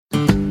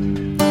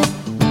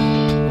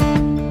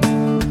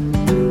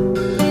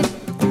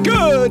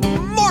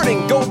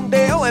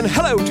And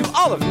hello to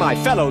all of my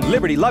fellow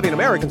liberty-loving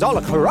Americans all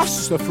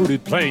across the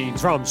fruited plains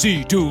from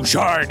sea to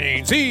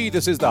shining sea.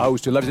 This is the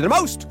host who loves you the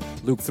most,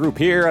 Luke Throop,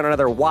 here on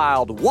another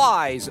wild,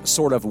 wise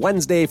sort of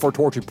Wednesday for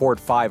Torch Report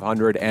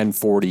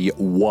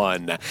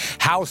 541.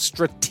 How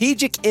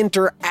strategic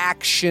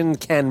interaction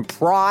can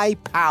pry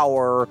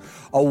power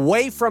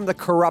away from the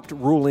corrupt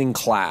ruling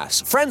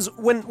class. Friends,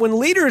 when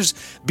leaders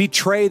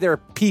betray their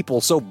people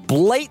so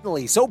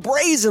blatantly, so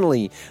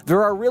brazenly,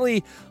 there are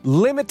really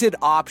limited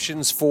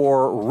options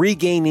for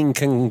regaining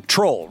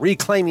control,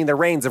 reclaiming the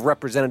reins of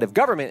representative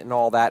government and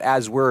all that,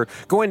 as we're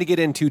going to get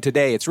into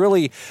today.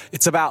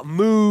 It's about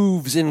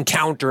moves and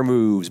counter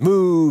moves.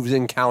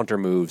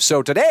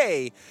 So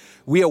today,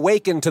 we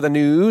awaken to the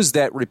news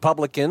that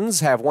Republicans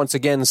have once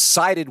again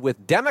sided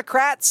with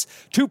Democrats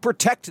to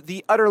protect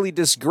the utterly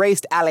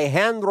disgraced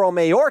Alejandro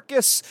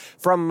Mayorkas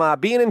from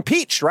being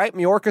impeached, right?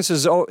 Mayorkas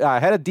is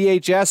head of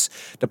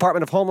DHS,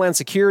 Department of Homeland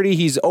Security.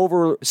 He's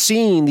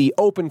overseeing the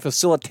open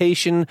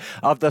facilitation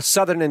of the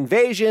Southern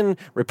invasion.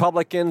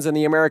 Republicans and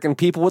the American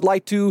people would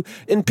like to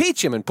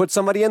impeach him and put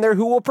somebody in there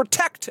who will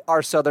protect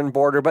our southern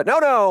border. But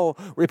no,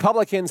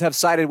 Republicans have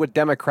sided with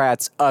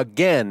Democrats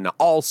again.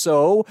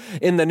 Also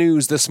in the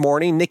news this morning,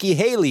 Nikki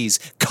Haley's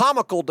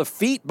comical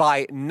defeat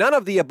by none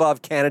of the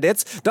above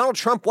candidates. Donald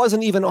Trump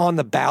wasn't even on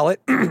the ballot,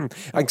 on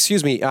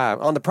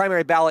the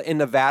primary ballot in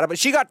Nevada, but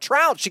she got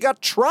trounced. She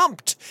got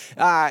trumped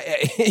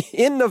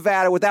in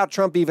Nevada without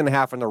Trump even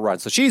having to run.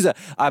 So she's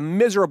a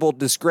miserable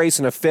disgrace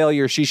and a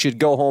failure. She should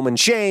go home in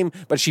shame,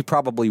 but she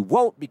probably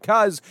won't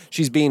because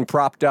she's being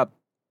propped up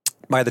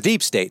by the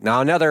deep state. Now,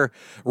 another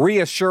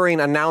reassuring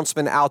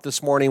announcement out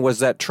this morning was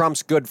that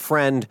Trump's good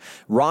friend,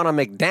 Ronna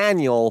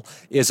McDaniel,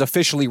 is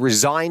officially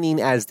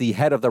resigning as the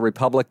head of the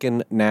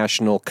Republican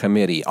National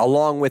Committee,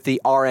 along with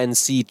the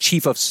RNC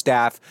Chief of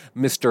Staff,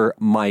 Mr.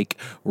 Mike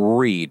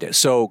Reed.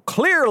 So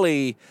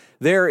clearly,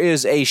 there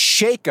is a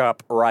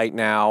shakeup right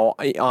now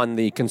on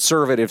the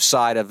conservative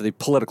side of the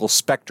political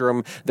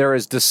spectrum. There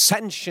is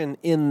dissension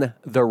in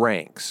the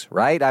ranks,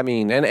 right?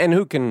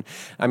 It's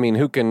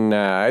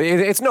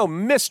no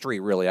mystery,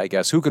 really, I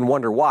guess. Who can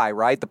wonder why,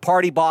 right? The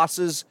party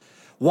bosses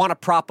want to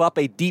prop up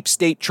a deep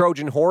state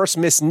Trojan horse,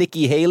 Miss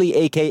Nikki Haley,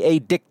 a.k.a.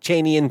 Dick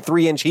Cheney in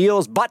 3-inch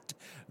heels, but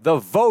the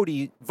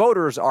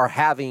voters are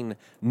having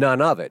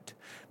none of it.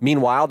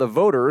 Meanwhile, the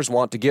voters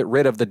want to get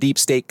rid of the deep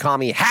state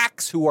commie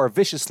hacks who are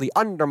viciously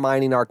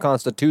undermining our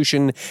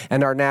Constitution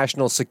and our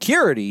national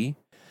security,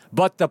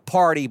 but the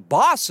party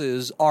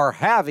bosses are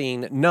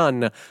having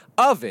none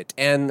of it.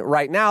 And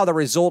right now, the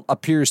result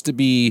appears to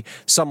be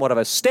somewhat of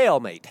a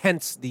stalemate,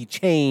 hence the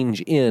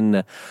change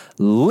in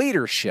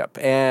leadership.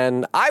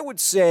 And I would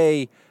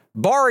say,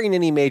 barring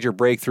any major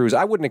breakthroughs,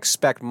 I wouldn't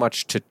expect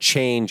much to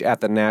change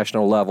at the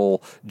national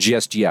level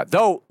just yet.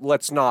 Though,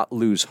 let's not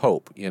lose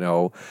hope,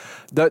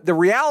 The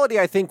reality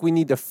I think we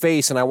need to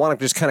face, and I want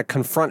to just kind of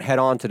confront head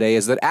on today,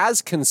 is that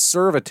as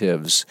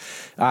conservatives,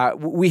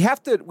 we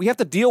have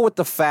to deal with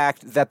the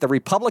fact that the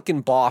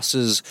Republican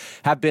bosses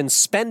have been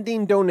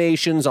spending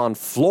donations on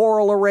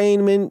floral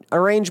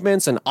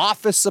arrangements and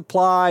office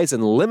supplies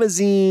and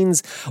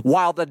limousines,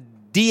 while the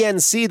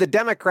DNC, the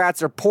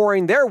Democrats, are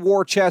pouring their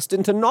war chest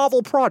into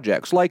novel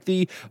projects like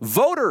the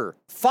voter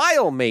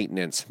file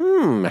maintenance,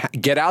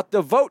 get out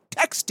the vote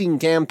texting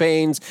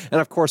campaigns,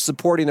 and of course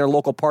supporting their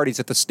local parties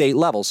at the state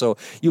level. So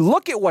you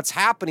look at what's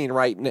happening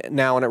right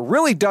now, and it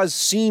really does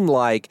seem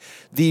like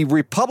the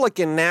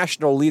Republican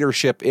national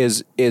leadership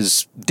is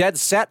dead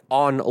set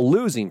on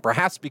losing,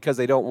 perhaps because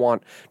they don't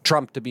want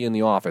Trump to be in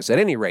the office. At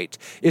any rate,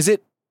 is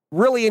it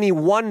really any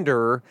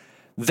wonder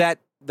that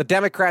the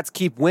Democrats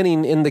keep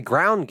winning in the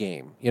ground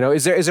game?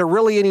 Is there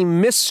really any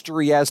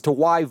mystery as to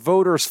why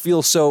voters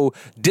feel so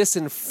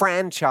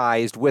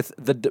disenfranchised with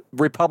the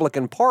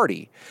Republican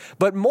Party?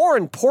 But more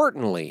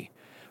importantly,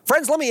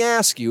 friends, let me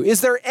ask you, is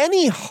there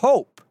any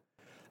hope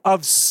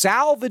of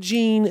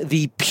salvaging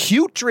the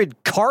putrid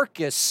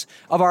carcass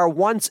of our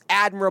once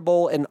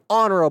admirable and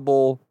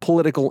honorable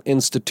political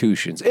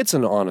institutions? It's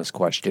an honest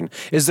question.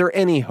 Is there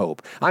any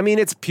hope?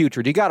 It's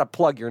putrid. You got to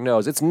plug your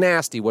nose. It's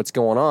nasty what's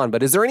going on.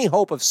 But is there any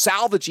hope of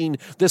salvaging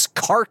this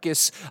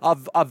carcass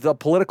of the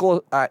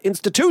political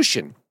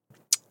institution?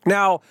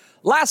 Now,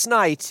 last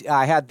night,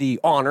 I had the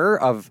honor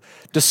of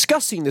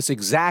discussing this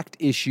exact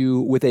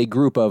issue with a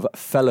group of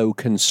fellow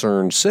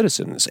concerned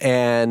citizens,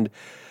 and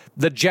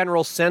the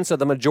general sense of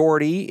the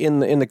majority in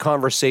the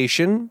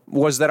conversation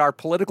was that our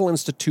political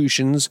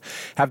institutions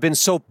have been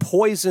so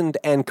poisoned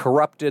and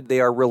corrupted, they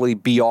are really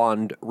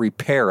beyond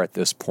repair at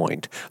this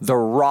point. The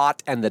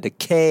rot and the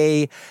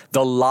decay,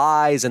 the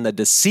lies and the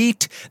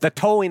deceit, the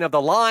towing of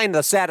the line,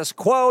 the status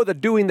quo, the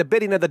doing the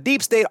bidding of the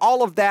deep state,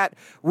 all of that,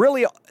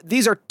 really,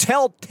 these are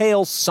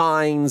telltale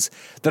signs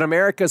that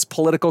America's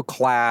political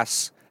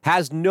class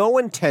has no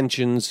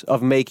intentions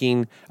of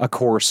making a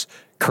course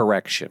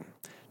correction.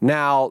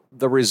 Now,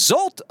 the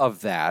result of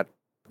that,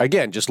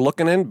 again, just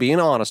looking and being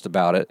honest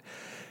about it,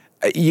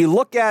 you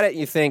look at it and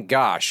you think,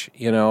 gosh,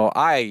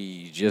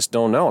 I just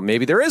don't know.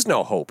 Maybe there is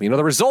no hope.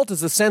 The result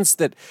is the sense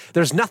that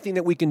there's nothing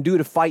that we can do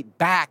to fight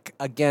back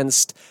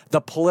against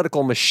the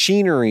political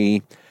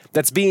machinery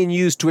that's being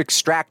used to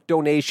extract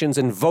donations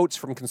and votes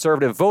from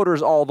conservative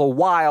voters, all the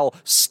while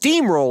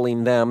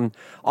steamrolling them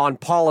on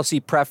policy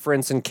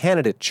preference and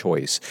candidate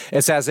choice.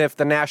 It's as if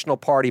the National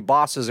Party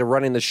bosses are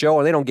running the show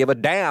and they don't give a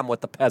damn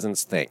what the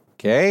peasants think.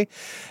 Okay?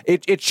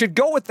 It should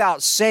go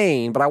without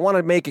saying, but I want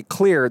to make it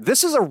clear,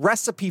 this is a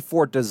recipe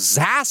for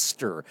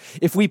disaster.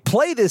 If we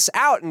play this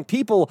out and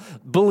people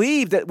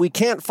believe that we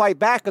can't fight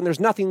back and there's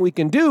nothing we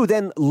can do,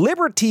 then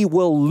liberty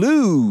will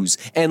lose,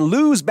 and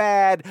lose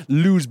bad,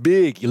 lose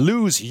big,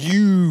 lose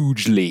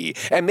hugely,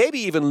 and maybe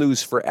even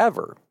lose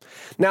forever.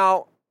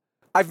 Now,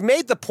 I've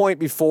made the point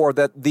before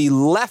that the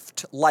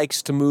left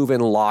likes to move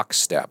in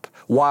lockstep,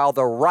 while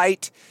the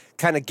right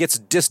kind of gets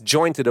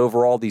disjointed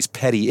over all these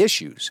petty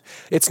issues.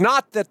 It's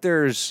not that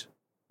there's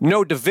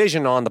no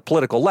division on the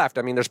political left.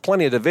 I mean, there's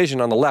plenty of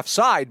division on the left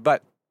side,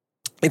 but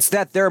it's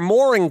that they're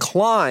more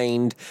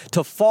inclined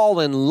to fall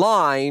in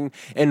line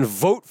and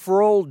vote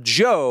for old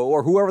Joe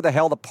or whoever the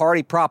hell the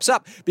party props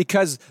up,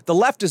 because the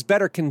left is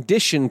better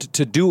conditioned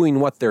to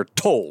doing what they're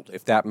told,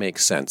 if that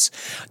makes sense.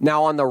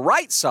 Now, on the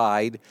right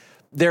side,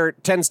 there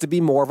tends to be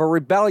more of a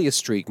rebellious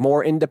streak,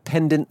 more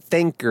independent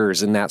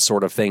thinkers and that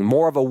sort of thing,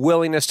 more of a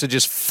willingness to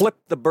just flip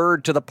the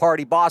bird to the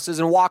party bosses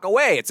and walk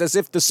away. It's as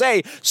if to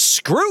say,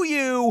 screw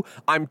you,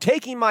 I'm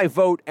taking my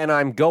vote and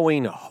I'm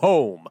going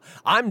home.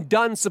 I'm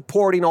done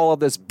supporting all of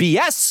this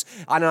BS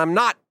and I'm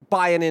not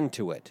buying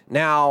into it.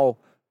 Now,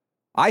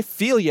 I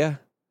feel you.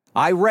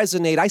 I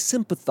resonate, I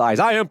sympathize,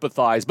 I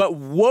empathize, but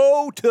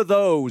woe to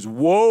those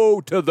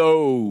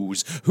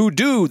who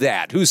do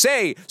that, who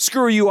say,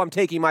 screw you, I'm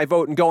taking my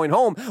vote and going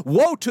home.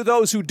 Woe to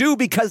those who do,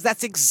 because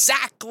that's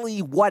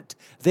exactly what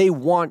they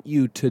want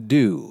you to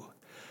do.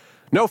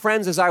 No,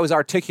 friends, as I was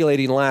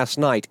articulating last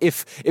night,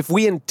 if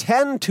we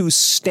intend to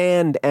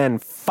stand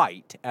and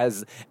fight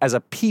as a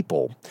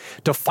people,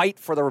 to fight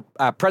for the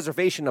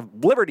preservation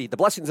of liberty, the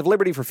blessings of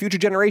liberty for future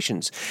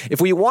generations,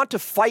 if we want to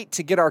fight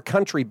to get our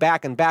country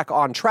back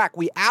on track,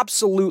 we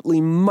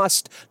absolutely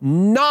must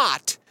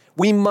not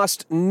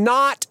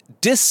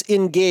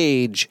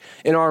disengage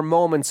in our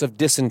moments of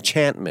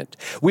disenchantment.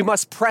 We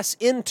must press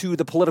into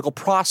the political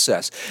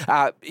process.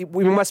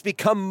 We must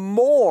become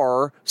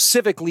more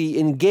civically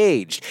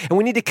engaged. And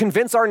we need to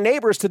convince our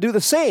neighbors to do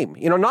the same.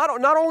 You know,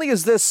 not only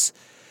is this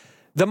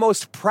the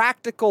most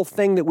practical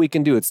thing that we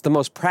can do, it's the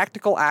most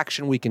practical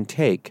action we can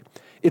take,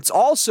 it's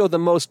also the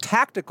most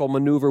tactical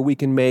maneuver we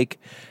can make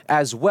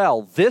as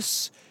well.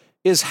 This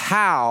is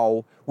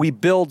how we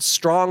build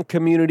strong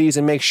communities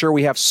and make sure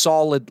we have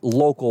solid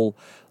local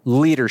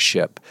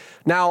leadership.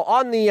 Now,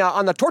 on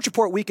the Torch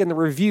Report Weekend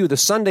Review, the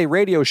Sunday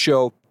radio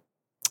show,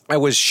 I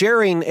was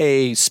sharing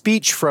a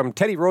speech from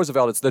Teddy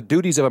Roosevelt. It's The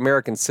Duties of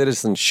American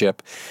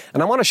Citizenship.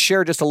 And I want to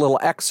share just a little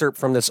excerpt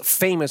from this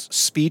famous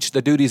speech,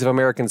 The Duties of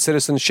American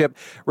Citizenship,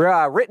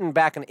 written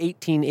back in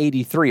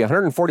 1883,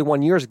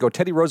 141 years ago.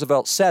 Teddy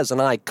Roosevelt says,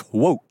 and I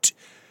quote,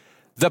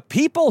 "The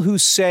people who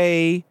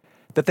say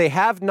that they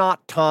have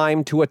not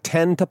time to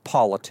attend to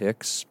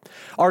politics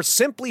are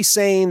simply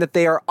saying that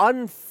they are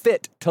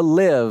unfit to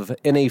live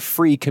in a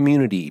free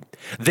community.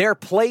 Their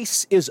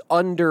place is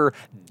under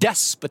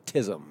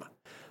despotism.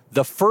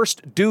 The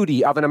first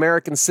duty of an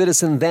American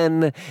citizen,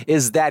 then,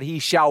 is that he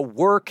shall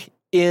work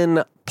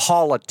in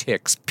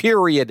politics,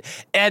 period,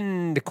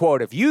 end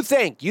quote. If you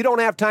think you don't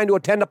have time to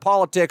attend to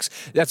politics,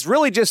 that's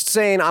really just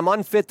saying I'm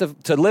unfit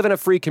to live in a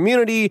free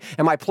community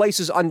and my place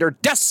is under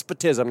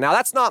despotism. Now,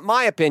 that's not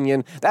my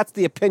opinion. That's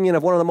the opinion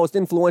of one of the most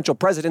influential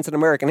presidents in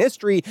American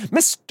history,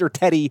 Mr.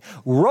 Teddy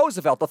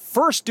Roosevelt. The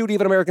first duty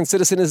of an American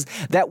citizen is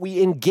that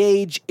we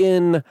engage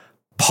in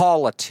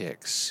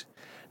politics.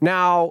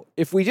 Now,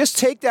 if we just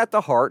take that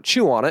to heart,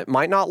 chew on it,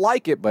 might not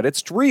like it, but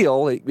it's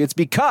real. It's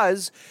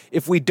because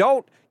if we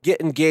don't get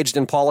engaged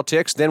in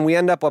politics, then we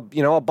end up a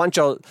bunch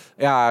of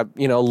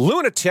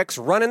lunatics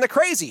running the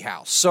crazy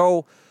house.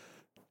 So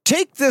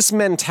take this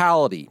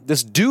mentality,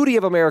 this duty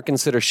of American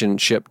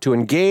citizenship to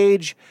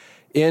engage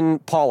in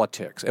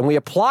politics, and we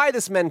apply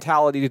this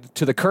mentality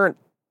to the current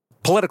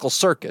political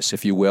circus,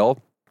 if you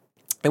will.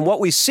 And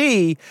what we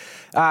see,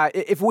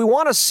 if we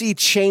want to see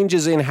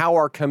changes in how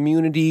our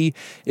community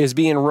is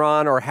being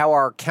run or how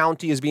our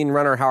county is being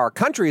run or how our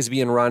country is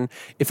being run,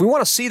 if we want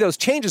to see those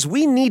changes,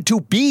 we need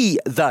to be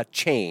the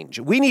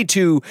change. We need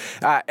to,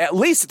 at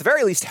the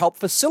very least, help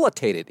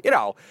facilitate it.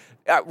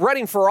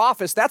 Running for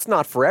office, that's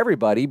not for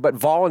everybody, but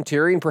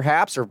volunteering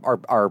perhaps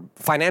or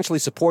financially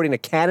supporting a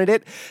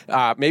candidate,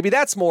 maybe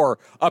that's more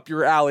up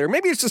your alley. Or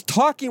maybe it's just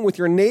talking with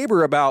your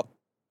neighbor about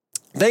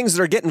things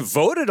that are getting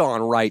voted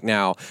on right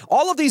now.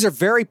 All of these are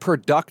very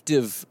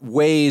productive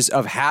ways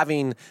of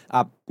having,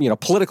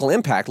 political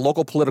impact,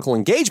 local political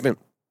engagement,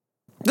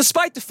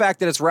 despite the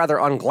fact that it's rather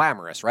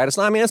unglamorous, right? It's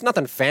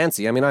nothing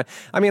fancy.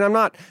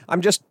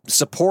 I'm just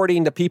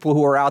supporting the people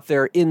who are out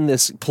there in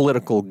this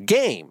political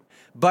game.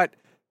 But,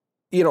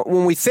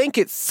 when we think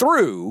it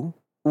through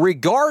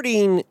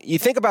you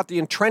think about the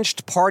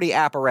entrenched party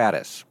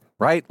apparatus,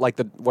 right? Like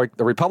the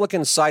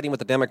Republicans siding with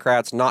the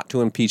Democrats not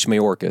to impeach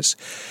Mayorkas.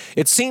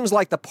 It seems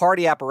like the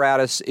party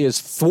apparatus is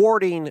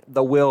thwarting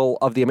the will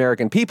of the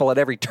American people at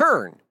every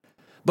turn.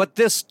 But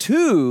this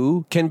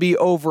too can be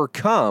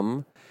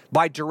overcome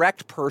by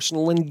direct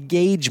personal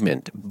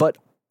engagement, but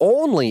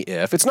only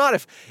if it's not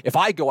if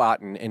I go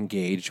out and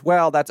engage,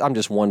 well, I'm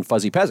just one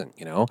fuzzy peasant,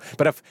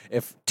 But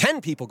if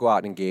 10 people go out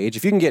and engage,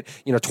 if you can get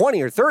 20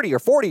 or 30 or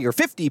 40 or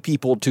 50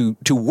 people to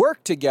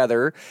work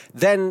together,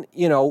 then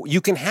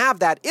you can have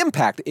that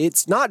impact.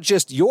 It's not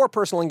just your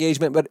personal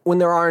engagement, but when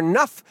there are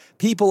enough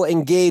people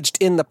engaged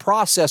in the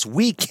process,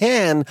 we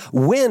can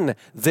win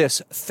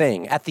this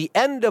thing. At the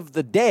end of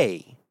the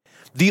day,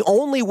 the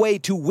only way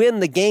to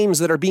win the games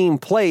that are being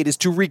played is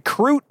to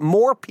recruit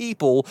more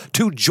people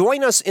to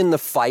join us in the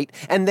fight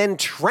and then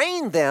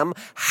train them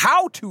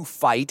how to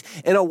fight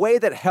in a way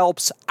that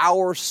helps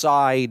our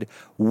side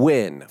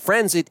win.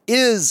 Friends, it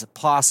is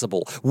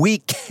possible. We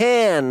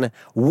can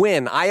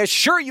win. I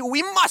assure you,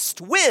 we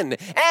must win.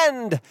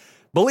 And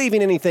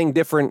believing anything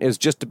different is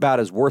just about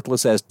as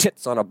worthless as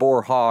tits on a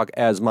boar hog,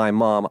 as my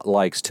mom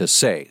likes to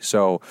say.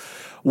 So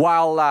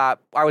while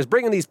I was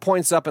bringing these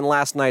points up in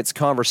last night's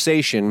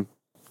conversation,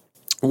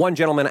 one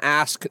gentleman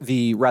asked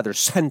the rather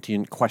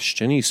sentient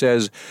question. He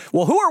says,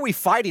 well, who are we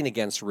fighting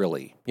against,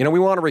 really? We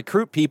want to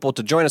recruit people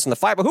to join us in the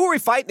fight, but who are we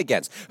fighting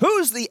against?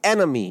 Who's the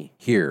enemy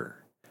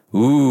here?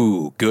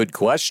 Ooh, good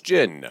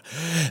question.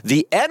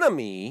 The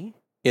enemy,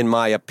 in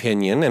my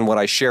opinion, and what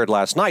I shared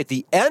last night,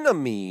 the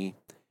enemy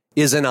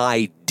is an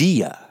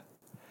idea.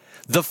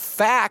 In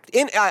fact,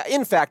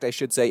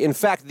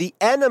 the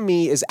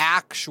enemy is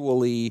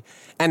actually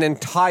an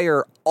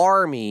entire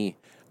army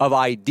of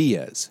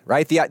ideas,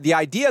 right? The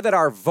idea that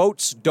our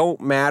votes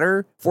don't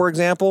matter, for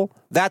example,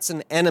 that's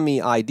an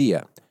enemy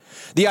idea.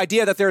 The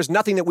idea that there's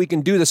nothing that we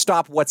can do to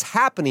stop what's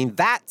happening,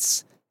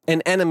 that's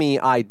an enemy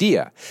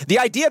idea. The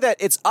idea that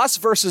it's us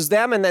versus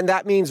them, and then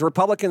that means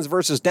Republicans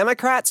versus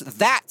Democrats,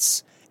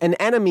 that's an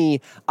enemy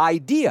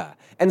idea.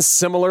 And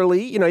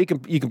similarly, you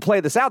can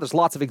play this out. There's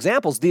lots of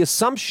examples. The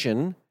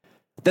assumption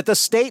that the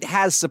state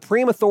has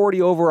supreme authority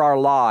over our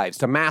lives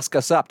to mask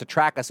us up, to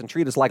track us and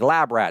treat us like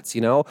lab rats,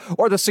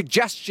 or the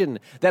suggestion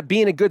that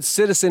being a good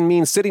citizen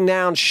means sitting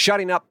down,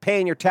 shutting up,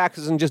 paying your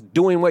taxes, and just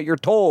doing what you're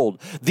told.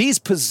 These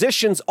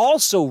positions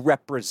also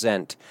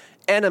represent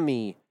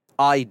enemy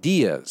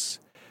ideas.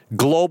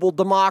 Global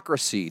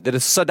democracy, the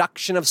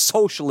seduction of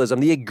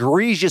socialism, the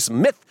egregious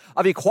myth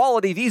of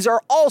equality, these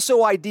are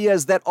also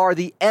ideas that are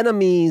the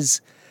enemies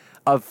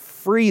of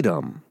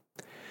freedom.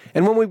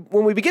 And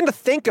when we begin to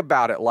think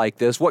about it like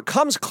this, what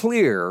comes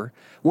clear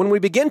when we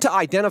begin to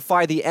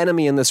identify the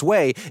enemy in this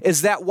way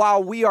is that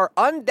while we are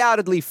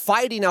undoubtedly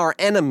fighting our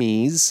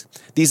enemies,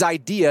 these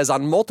ideas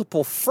on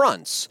multiple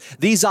fronts,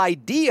 these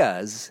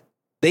ideas,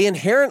 they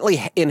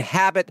inherently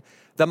inhabit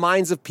the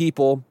minds of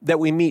people that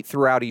we meet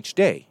throughout each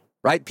day.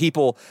 Right?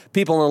 People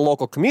in a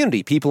local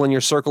community, people in your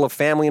circle of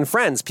family and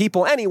friends,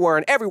 people anywhere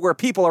and everywhere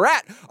people are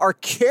at are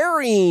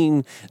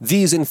carrying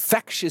these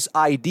infectious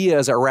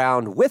ideas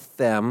around with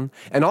them.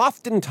 And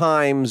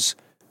oftentimes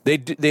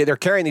they're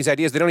carrying these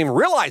ideas. They don't even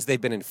realize they've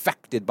been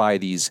infected by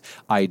these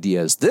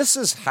ideas. This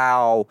is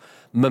how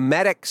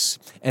memetics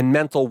and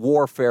mental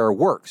warfare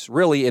works,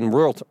 really in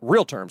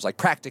real terms, like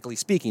practically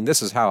speaking,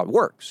 this is how it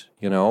works.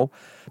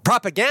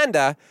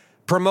 Propaganda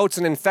promotes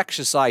an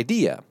infectious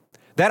idea.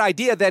 That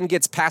idea then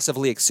gets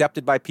passively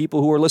accepted by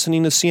people who are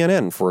listening to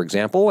CNN, for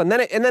example, and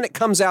then it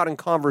comes out in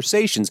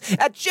conversations.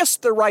 At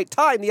just the right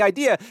time, the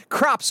idea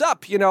crops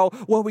up,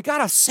 well, we got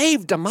to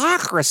save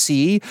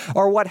democracy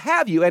or what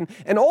have you. And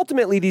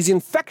ultimately, these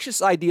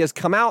infectious ideas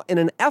come out in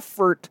an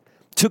effort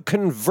to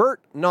convert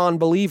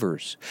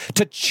non-believers,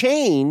 to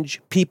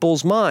change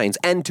people's minds,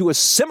 and to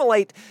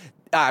assimilate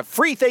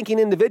free-thinking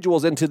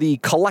individuals into the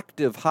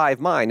collective hive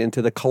mind, into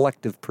the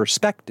collective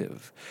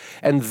perspective.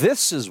 And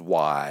this is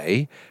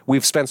why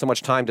we've spent so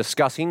much time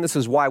discussing, this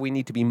is why we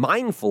need to be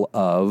mindful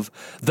of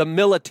the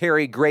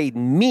military-grade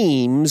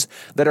memes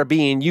that are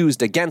being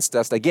used against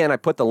us. Again, I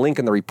put the link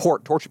in the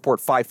report, Torch Report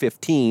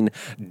 515,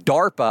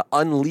 DARPA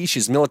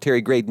unleashes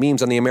military-grade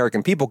memes on the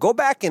American people. Go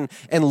back and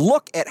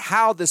look at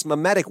how this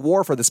memetic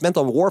warfare, this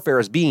mental warfare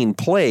is being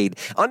played.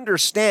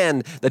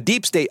 Understand the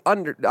deep state,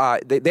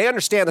 they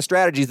understand the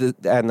strategies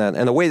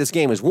and the way this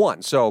game is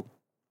won. So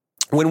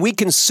when we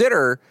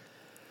consider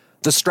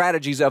the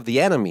strategies of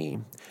the enemy,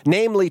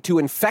 namely to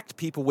infect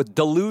people with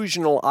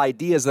delusional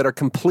ideas that are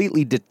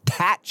completely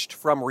detached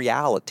from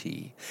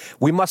reality,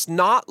 we must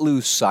not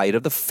lose sight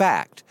of the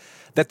fact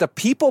that the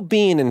people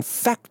being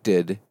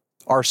infected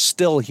are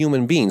still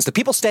human beings. The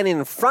people standing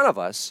in front of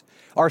us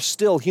are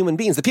still human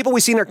beings. The people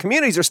we see in our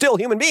communities are still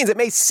human beings. It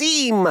may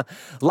seem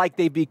like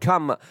they've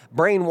become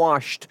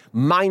brainwashed,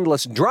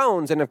 mindless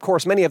drones, and of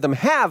course many of them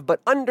have, but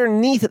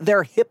underneath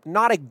their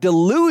hypnotic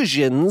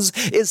delusions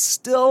is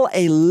still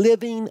a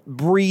living,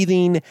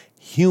 breathing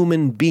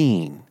human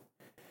being.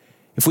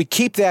 If we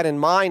keep that in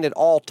mind at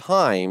all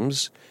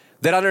times,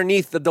 that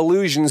underneath the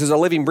delusions is a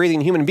living,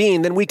 breathing human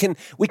being, then we can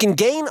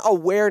gain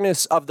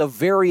awareness of the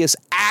various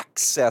acts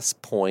access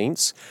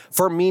points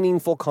for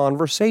meaningful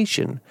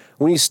conversation.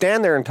 When you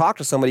stand there and talk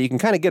to somebody, you can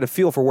kind of get a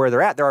feel for where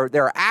they're at.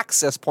 There are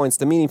access points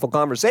to meaningful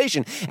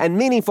conversation, and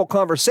meaningful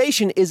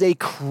conversation is a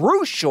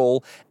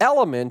crucial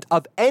element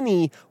of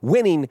any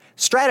winning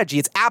strategy.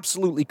 It's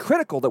absolutely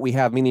critical that we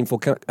have meaningful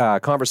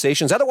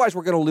conversations. Otherwise,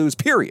 we're going to lose,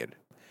 period.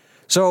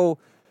 So,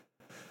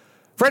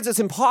 friends, it's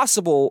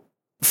impossible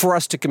for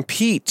us to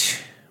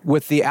compete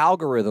with the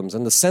algorithms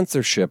and the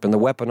censorship and the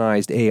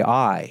weaponized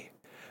AI.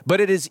 But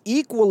it is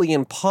equally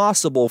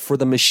impossible for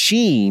the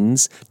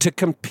machines to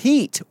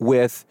compete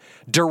with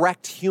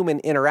direct human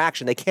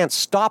interaction. They can't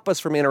stop us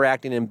from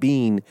interacting and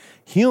being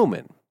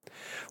human.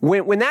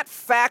 When that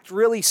fact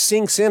really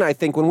sinks in, I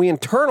think, when we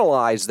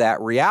internalize that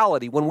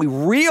reality, when we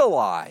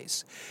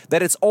realize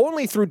that it's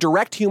only through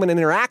direct human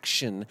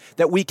interaction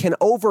that we can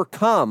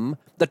overcome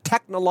the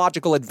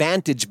technological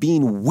advantage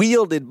being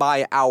wielded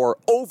by our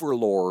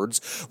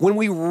overlords, when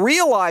we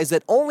realize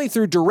that only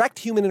through direct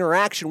human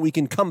interaction we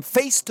can come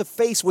face to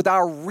face with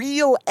our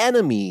real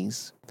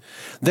enemies,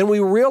 then we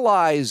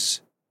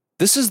realize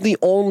this is the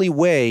only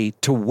way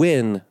to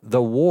win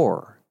the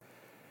war.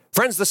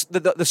 Friends,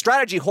 the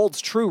strategy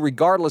holds true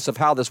regardless of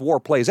how this war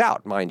plays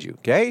out, mind you,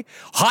 okay?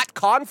 Hot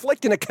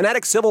conflict in a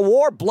kinetic civil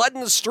war, blood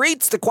in the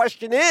streets. The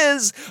question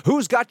is,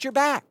 who's got your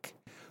back?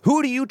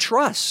 Who do you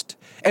trust?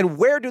 And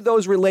where do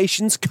those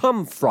relations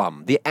come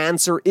from? The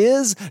answer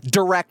is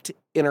direct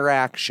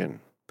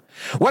interaction.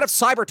 What if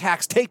cyber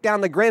attacks take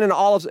down the grid and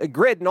all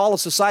of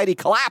society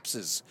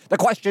collapses? The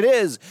question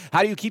is,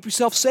 how do you keep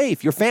yourself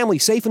safe, your family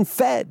safe and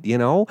fed, you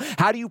know?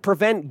 How do you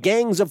prevent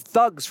gangs of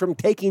thugs from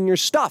taking your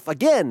stuff?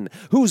 Again,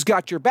 who's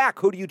got your back?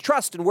 Who do you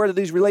trust? And where do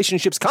these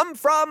relationships come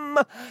from?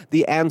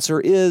 The answer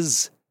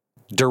is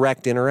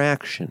direct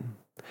interaction.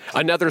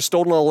 Another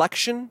stolen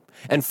election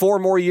and 4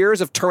 more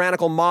years of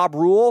tyrannical mob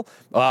rule?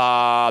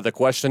 The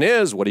question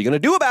is, what are you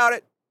going to do about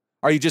it?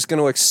 Are you just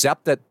going to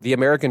accept that the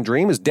American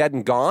dream is dead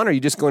and gone? Are you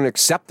just going to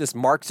accept this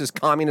Marxist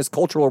communist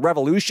cultural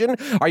revolution?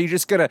 Are you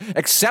just going to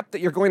accept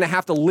that you're going to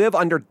have to live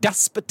under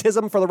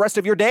despotism for the rest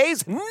of your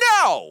days?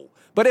 No!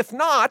 But if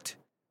not,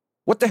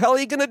 what the hell are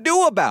you going to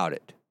do about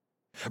it?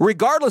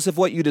 Regardless of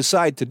what you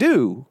decide to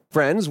do,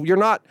 friends, you're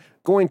not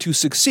going to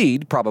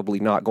succeed, probably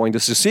not going to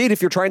succeed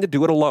if you're trying to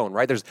do it alone,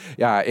 right? There's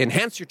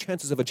enhance your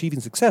chances of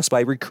achieving success by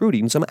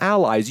recruiting some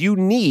allies. You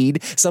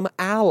need some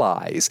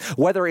allies.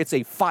 Whether it's a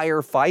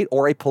firefight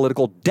or a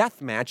political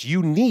death match,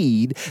 you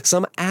need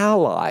some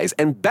allies.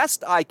 And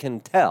best I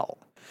can tell,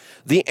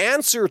 the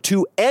answer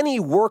to any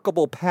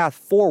workable path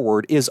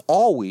forward is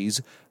always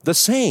the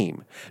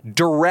same: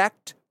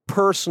 direct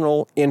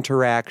personal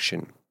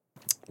interaction.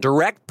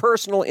 Direct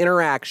personal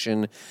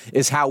interaction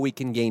is how we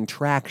can gain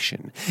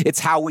traction.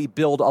 It's how we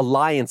build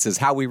alliances,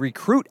 how we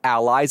recruit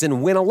allies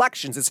and win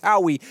elections. It's how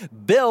we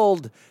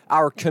build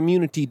our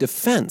community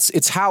defense.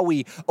 It's how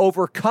we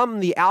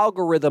overcome the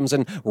algorithms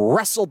and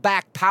wrestle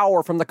back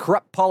power from the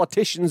corrupt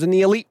politicians and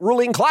the elite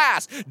ruling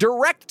class.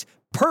 Direct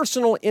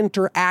personal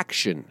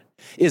interaction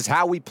is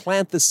how we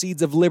plant the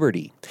seeds of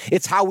liberty.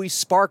 It's how we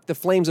spark the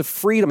flames of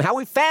freedom, how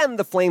we fan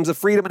the flames of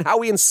freedom, and how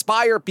we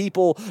inspire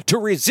people to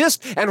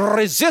resist. And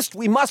resist,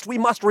 we must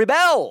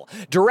rebel.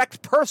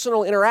 Direct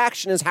personal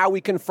interaction is how we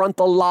confront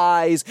the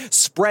lies,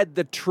 spread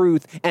the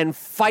truth, and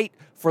fight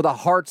for the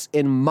hearts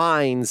and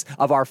minds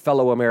of our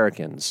fellow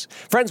Americans.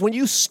 Friends, when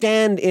you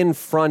stand in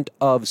front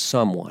of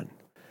someone,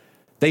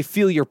 they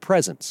feel your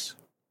presence,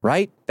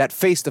 right? That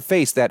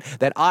face-to-face, that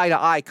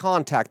eye-to-eye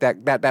contact,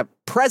 that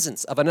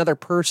presence of another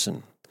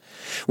person.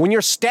 When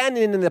you're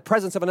standing in the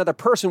presence of another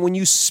person, when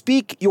you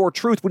speak your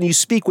truth, when you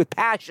speak with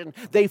passion,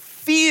 they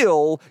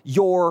feel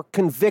your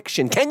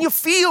conviction. Can you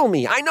feel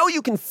me? I know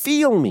you can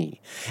feel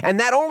me. And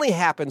that only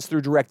happens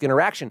through direct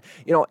interaction.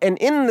 You know, and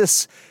in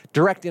this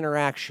direct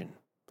interaction,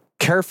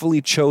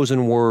 carefully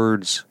chosen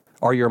words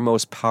are your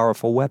most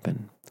powerful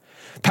weapon.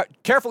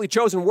 Carefully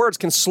chosen words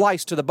can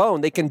slice to the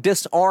bone. They can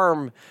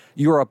disarm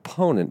your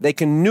opponent. They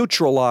can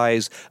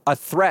neutralize a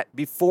threat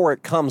before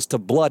it comes to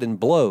blood and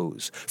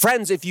blows.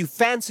 Friends, if you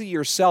fancy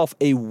yourself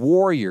a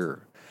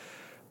warrior,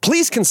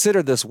 please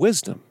consider this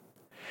wisdom.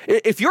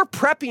 If you're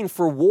prepping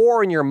for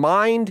war in your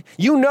mind,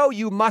 you know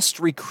you must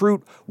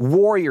recruit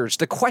warriors.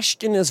 The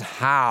question is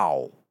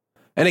how?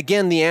 And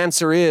again, the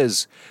answer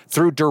is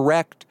through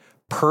direct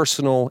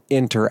personal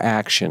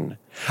interaction.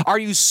 Are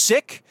you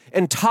sick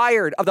and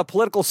tired of the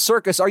political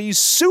circus? Are you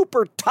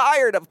super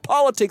tired of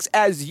politics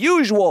as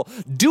usual?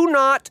 Do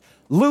not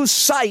lose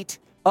sight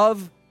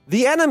of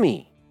the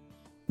enemy.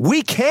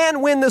 We can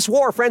win this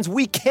war, friends.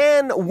 We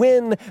can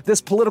win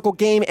this political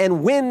game,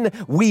 and win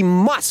we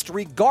must,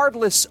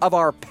 regardless of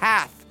our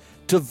path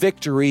to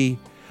victory.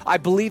 I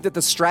believe that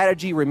the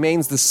strategy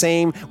remains the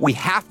same. We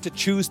have to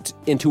choose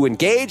to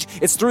engage.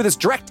 It's through this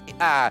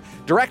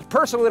direct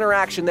personal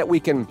interaction that we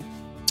can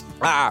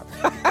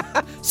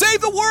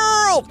Save the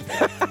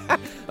world!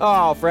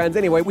 Oh, friends,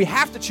 anyway, we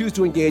have to choose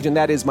to engage, and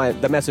that is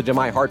the message of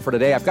my heart for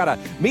today. I've got a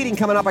meeting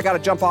coming up. I got to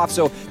jump off,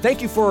 so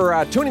thank you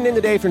for tuning in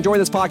today. If you're enjoying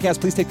this podcast,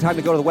 please take the time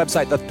to go to the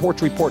website,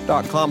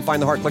 theporchreport.com.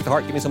 Find the heart, click the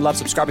heart, give me some love,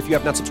 subscribe if you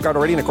have not subscribed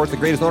already, and of course, the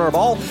greatest honor of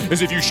all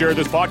is if you share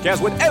this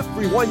podcast with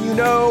everyone you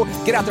know.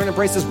 Get out there and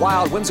embrace this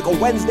wild, whimsical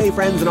Wednesday,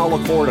 friends, and I'll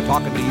look forward to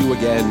talking to you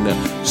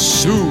again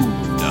soon.